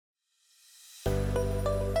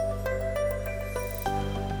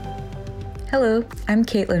Hello, I'm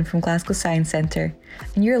Caitlin from Glasgow Science Centre,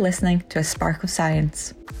 and you're listening to A Spark of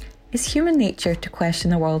Science. It's human nature to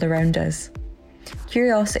question the world around us.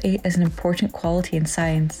 Curiosity is an important quality in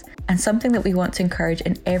science, and something that we want to encourage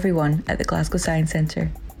in everyone at the Glasgow Science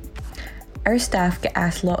Centre. Our staff get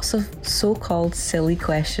asked lots of so-called silly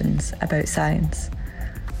questions about science.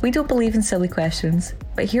 We don't believe in silly questions,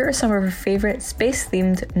 but here are some of our favourite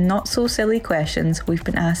space-themed, not-so-silly questions we've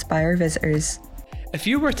been asked by our visitors. If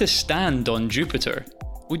you were to stand on Jupiter,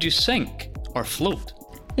 would you sink or float?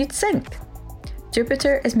 You'd sink.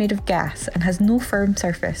 Jupiter is made of gas and has no firm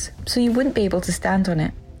surface, so you wouldn't be able to stand on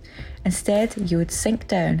it. Instead, you would sink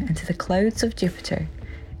down into the clouds of Jupiter.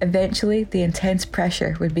 Eventually, the intense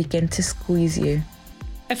pressure would begin to squeeze you.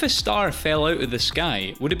 If a star fell out of the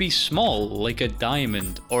sky, would it be small like a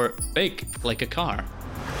diamond or big like a car?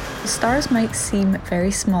 The stars might seem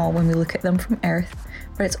very small when we look at them from Earth,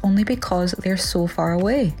 but it's only because they're so far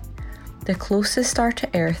away. The closest star to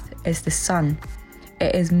Earth is the Sun.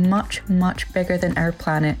 It is much, much bigger than our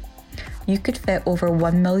planet. You could fit over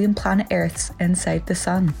 1 million planet Earths inside the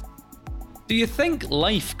Sun. Do you think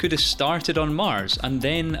life could have started on Mars and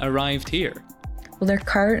then arrived here? Well, there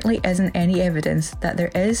currently isn't any evidence that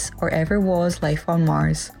there is or ever was life on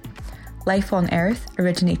Mars. Life on Earth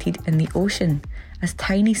originated in the ocean, as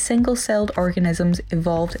tiny single-celled organisms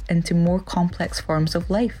evolved into more complex forms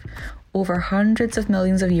of life over hundreds of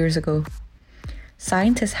millions of years ago.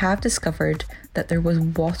 Scientists have discovered that there was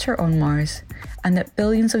water on Mars, and that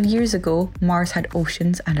billions of years ago Mars had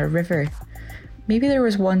oceans and a river. Maybe there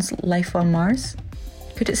was once life on Mars?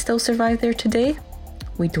 Could it still survive there today?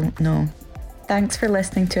 We don't know. Thanks for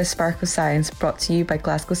listening to A Spark of Science, brought to you by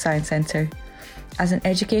Glasgow Science Centre. As an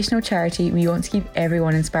educational charity, we want to keep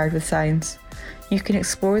everyone inspired with science. You can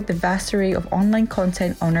explore the vast array of online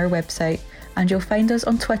content on our website, and you'll find us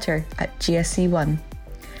on Twitter at GSC1.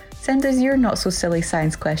 Send us your not-so-silly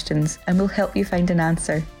science questions and we'll help you find an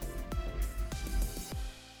answer.